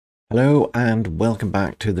Hello and welcome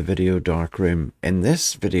back to the video Darkroom. In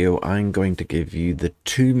this video I'm going to give you the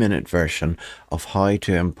 2-minute version of how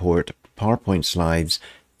to import PowerPoint slides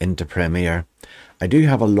into Premiere. I do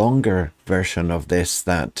have a longer version of this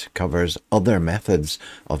that covers other methods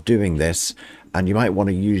of doing this, and you might want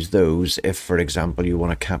to use those if, for example, you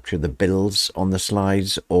want to capture the builds on the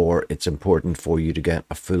slides, or it's important for you to get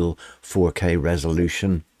a full 4K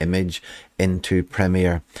resolution image into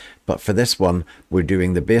Premiere. But for this one, we're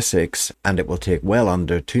doing the basics, and it will take well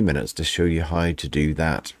under 2 minutes to show you how to do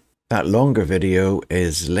that. That longer video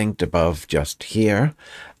is linked above just here,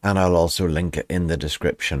 and I'll also link it in the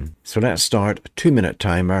description. So let's start a 2-minute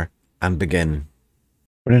timer and begin.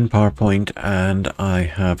 We're in PowerPoint and I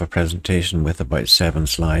have a presentation with about 7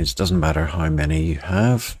 slides. Doesn't matter how many you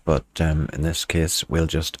have, but in this case we'll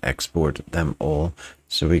just export them all.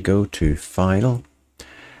 So we go to File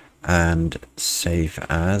and Save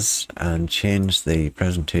As and change the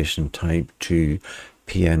presentation type to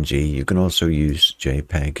PNG. You can also use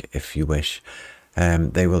JPEG if you wish.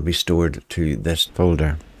 They will be stored to this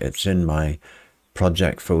folder. It's in my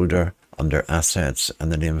project folder under Assets,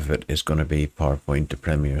 and the name of it is going to be PowerPoint to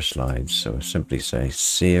Premiere Slides. So simply say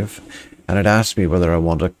Save, and it asks me whether I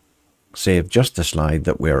want to save just the slide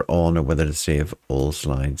that we're on or whether to save all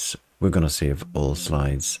slides. We're going to save all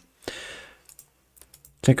slides.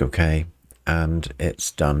 Click OK, and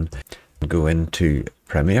it's done. Go into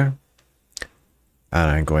Premiere,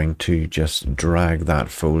 and I'm going to just drag that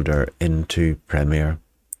folder into Premiere,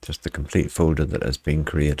 just the complete folder that has been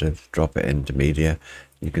created, drop it into Media.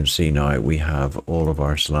 You can see now we have all of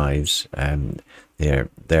our slides, and they're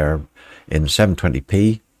in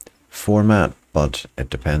 720p format, but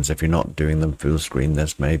it depends. If you're not doing them full screen,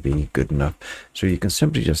 this may be good enough. So you can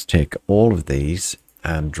simply just take all of these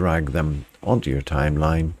and drag them onto your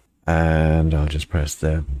timeline, and I'll just press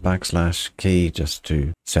the / key just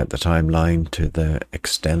to set the timeline to the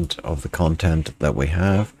extent of the content that we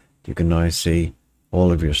have. You can now see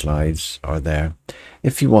all of your slides are there.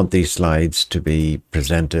 If you want these slides to be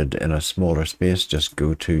presented in a smaller space, just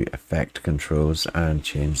go to Effect Controls and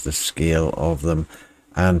change the scale of them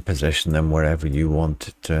and position them wherever you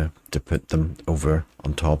want to put them over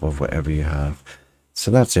on top of whatever you have. So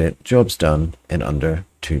that's it. Job's done in under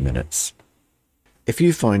 2 minutes. If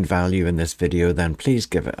you found value in this video, then please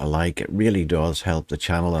give it a like. It really does help the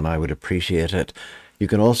channel and I would appreciate it. You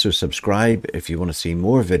can also subscribe if you want to see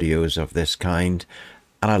more videos of this kind,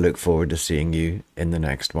 and I look forward to seeing you in the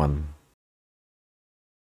next one.